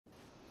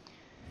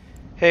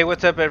Hey,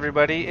 what's up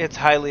everybody? It's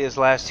Hylia's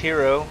Last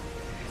Hero,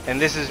 and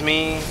this is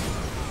me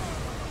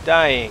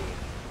dying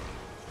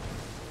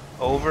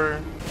over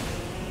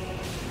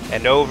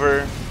and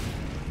over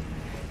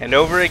and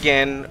over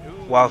again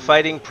while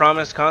fighting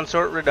promised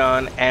Consort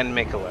Radahn and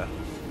Miquella.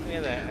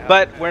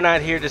 But we're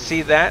not here to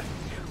see that.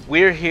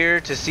 We're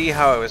here to see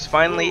how I was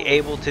finally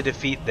able to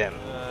defeat them.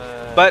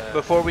 But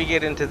before we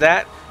get into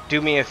that, do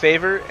me a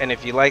favor, and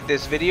if you like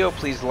this video,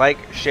 please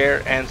like,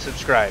 share, and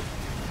subscribe.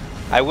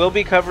 I will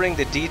be covering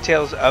the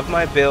details of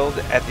my build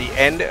at the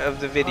end of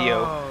the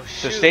video,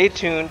 so stay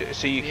tuned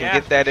so you can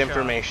get that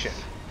information.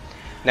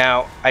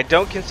 Now, I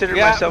don't consider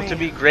myself to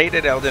be great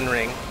at Elden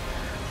Ring,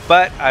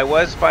 but I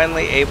was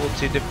finally able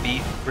to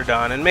defeat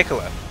Radahn and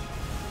Miquella.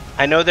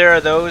 I know there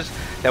are those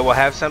that will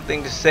have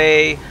something to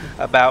say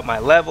about my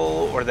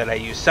level or that I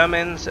use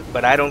summons,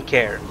 but I don't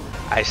care.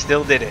 I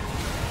still did it.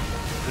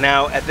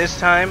 Now, at this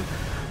time,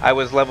 I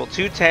was level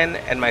 210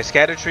 and my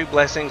Scattertree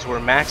blessings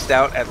were maxed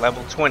out at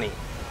level 20.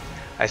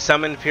 I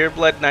summoned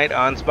Pureblood Knight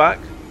Ansbach.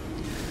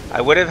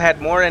 I would have had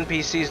more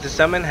NPCs to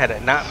summon had I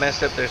not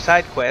messed up their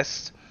side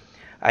quests.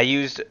 I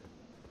used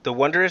the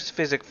Wondrous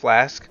Physic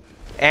Flask,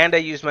 and I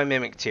used my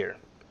Mimic Tear.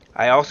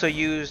 I also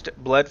used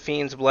Blood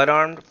Fiend's Blood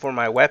Arm for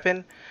my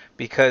weapon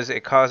because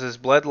it causes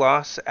blood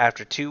loss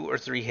after 2 or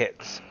 3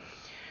 hits.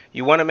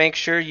 You want to make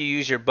sure you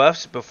use your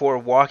buffs before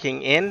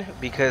walking in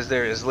because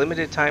there is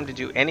limited time to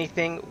do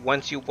anything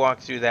once you walk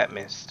through that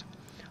mist.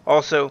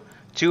 Also,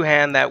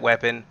 two-hand that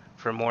weapon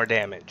for more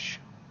damage.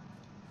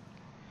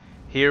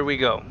 Here we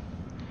go.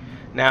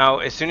 Now,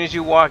 as soon as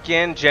you walk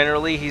in,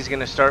 generally he's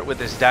going to start with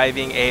this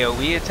diving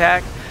AoE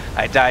attack.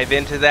 I dive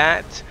into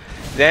that.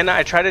 Then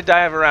I try to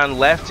dive around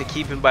left to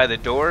keep him by the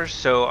door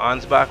so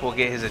Ansbach will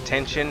get his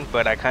attention,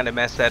 but I kind of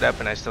messed that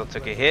up and I still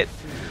took a hit.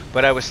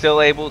 But I was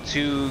still able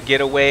to get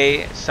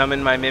away,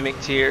 summon my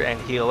Mimic Tear, and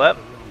heal up.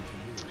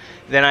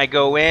 Then I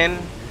go in.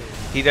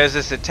 He does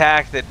this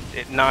attack that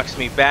it knocks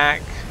me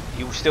back.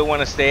 You still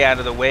want to stay out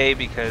of the way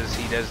because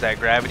he does that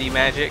gravity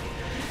magic.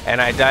 And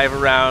I dive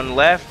around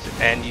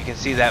left, and you can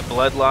see that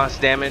blood loss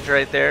damage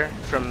right there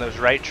from those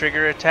right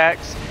trigger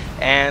attacks,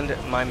 and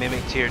my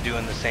Mimic Tear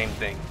doing the same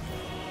thing.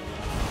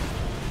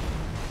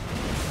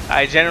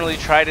 I generally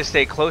try to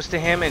stay close to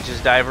him and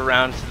just dive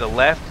around to the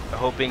left,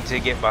 hoping to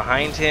get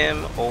behind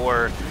him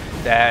or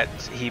that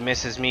he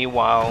misses me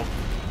while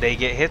they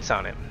get hits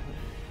on him.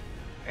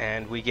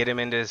 And we get him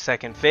into his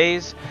second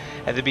phase.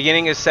 At the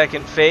beginning of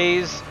second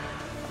phase,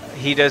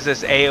 he does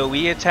this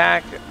AoE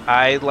attack.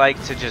 I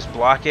like to just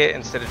block it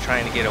instead of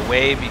trying to get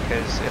away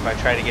because if I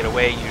try to get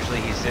away, usually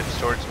he zips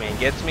towards me and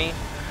gets me.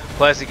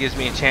 Plus, it gives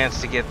me a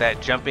chance to get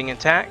that jumping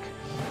attack.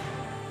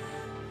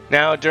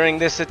 Now, during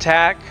this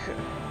attack,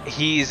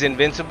 he's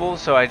invincible,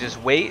 so I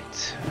just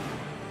wait.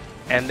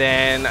 And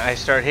then I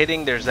start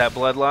hitting. There's that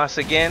blood loss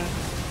again.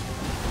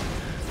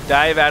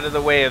 Dive out of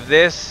the way of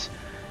this.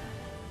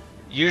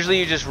 Usually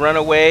you just run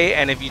away,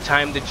 and if you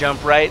time the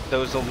jump right,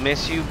 those will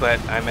miss you, but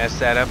I messed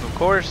that up, of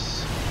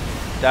course.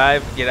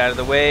 Dive, get out of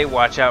the way,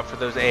 watch out for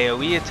those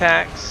AoE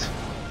attacks.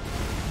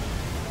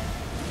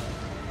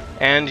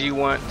 And you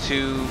want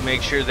to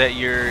make sure that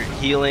you're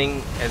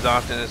healing as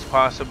often as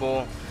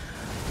possible.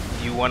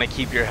 You want to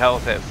keep your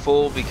health at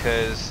full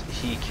because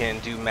he can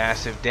do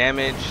massive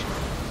damage.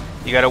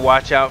 You got to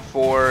watch out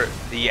for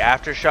the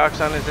aftershocks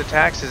on his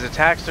attacks. His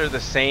attacks are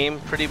the same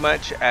pretty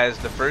much as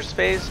the first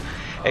phase,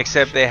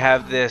 except they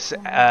have this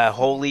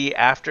holy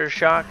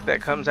aftershock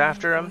that comes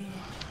after him.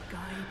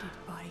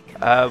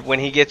 When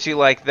he gets you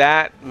like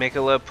that,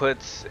 Miquella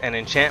puts an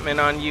enchantment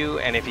on you,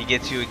 and if he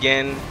gets you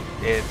again,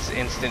 it's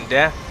instant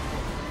death.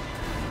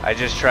 I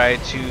just try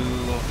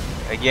to,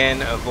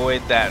 again,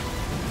 avoid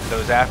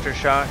those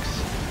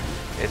aftershocks.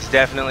 It's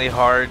definitely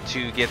hard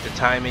to get the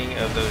timing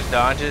of those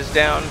dodges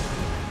down.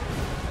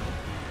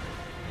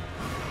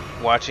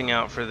 Watching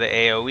out for the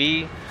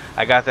AoE.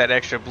 I got that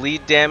extra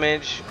bleed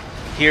damage.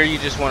 Here you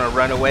just want to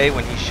run away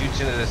when he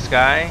shoots into the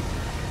sky,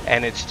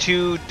 and it's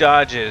 2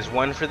 dodges,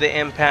 one for the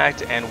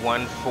impact and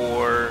one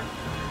for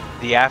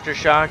the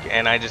aftershock,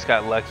 and I just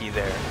got lucky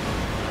there.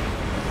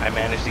 I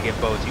managed to get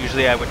both.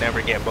 Usually I would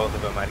never get both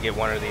of them. I'd get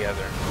one or the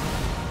other.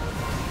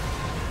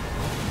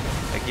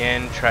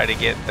 Again, try to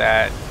get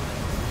that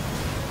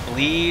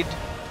bleed.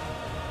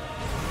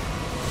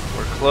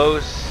 We're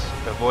close.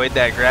 Avoid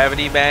that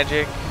gravity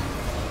magic.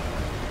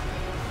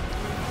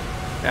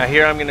 Now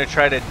here I'm going to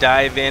try to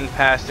dive in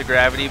past the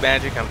gravity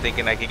magic. I'm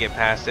thinking I could get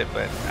past it,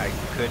 but I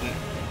couldn't.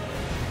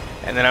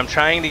 And then I'm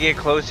trying to get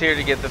close here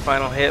to get the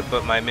final hit,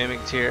 but my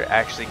Mimic Tear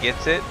actually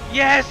gets it.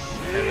 Yes!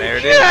 And there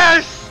it is.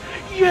 Yes!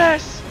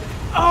 Yes!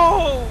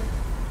 Oh!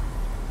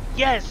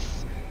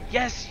 Yes!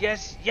 Yes,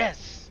 yes,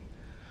 yes!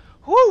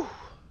 Whew!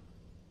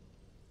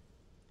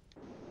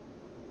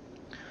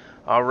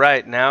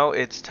 Alright, now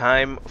it's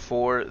time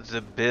for the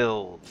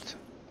build.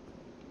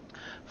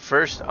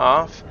 First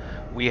off,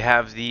 we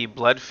have the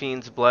Blood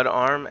Fiend's Blood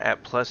Arm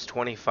at plus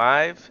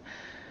 25.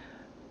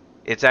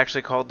 It's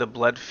actually called the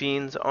Blood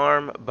Fiend's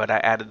arm, but I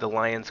added the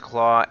Lion's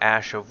Claw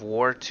Ash of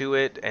War to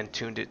it and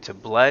tuned it to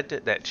Blood.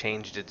 That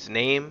changed its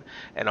name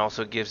and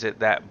also gives it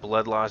that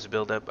blood loss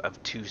buildup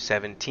of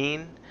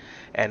 217.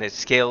 And it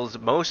scales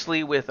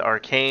mostly with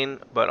Arcane,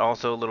 but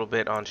also a little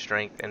bit on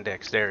Strength and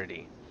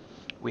Dexterity.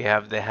 We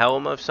have the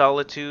Helm of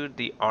Solitude,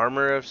 the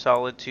Armor of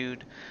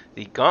Solitude,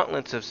 the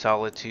Gauntlets of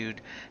Solitude,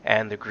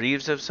 and the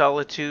Greaves of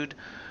Solitude.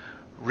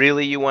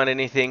 Really, you want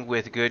anything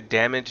with good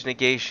damage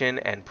negation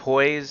and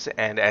poise,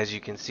 and as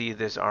you can see,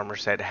 this armor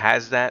set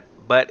has that,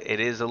 but it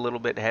is a little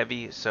bit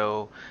heavy,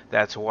 so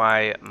that's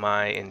why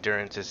my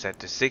endurance is set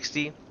to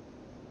 60.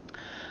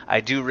 I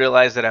do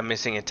realize that I'm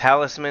missing a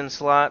talisman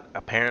slot.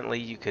 Apparently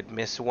you could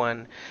miss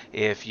one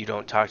if you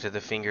don't talk to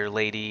the finger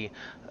lady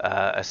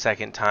a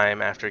second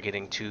time after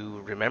getting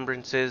 2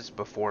 remembrances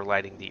before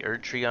lighting the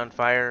Erd Tree on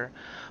fire.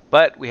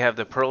 But we have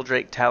the Pearl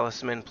Drake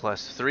Talisman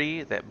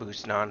 +3 that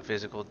boosts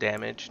non-physical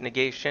damage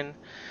negation,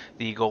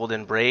 the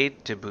Golden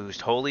Braid to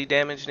boost holy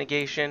damage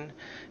negation,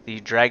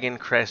 the Dragon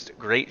Crest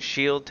Great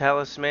Shield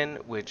Talisman,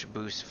 which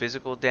boosts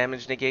physical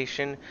damage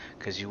negation,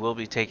 because you will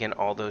be taking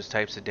all those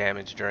types of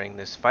damage during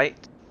this fight.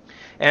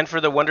 And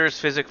for the Wondrous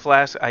Physic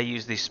Flask, I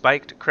used the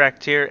Spiked Crack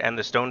Tier and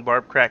the Stone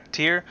Barb Crack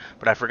Tier,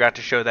 but I forgot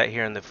to show that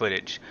here in the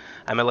footage.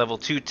 I'm a level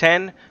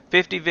 210,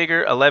 50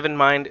 Vigor, 11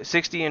 Mind,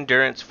 60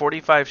 Endurance,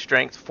 45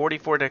 Strength,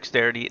 44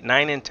 Dexterity,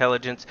 9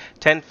 Intelligence,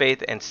 10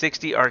 Faith, and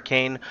 60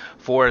 Arcane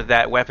for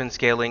that weapon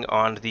scaling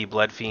on the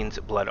Blood Fiend's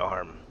Blood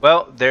Arm.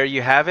 Well, there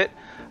you have it.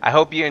 I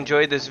hope you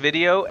enjoyed this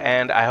video,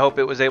 and I hope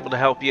it was able to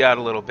help you out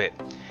a little bit.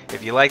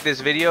 If you like this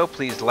video,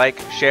 please like,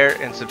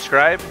 share, and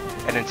subscribe.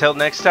 And until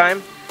next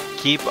time,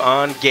 keep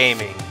on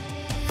gaming.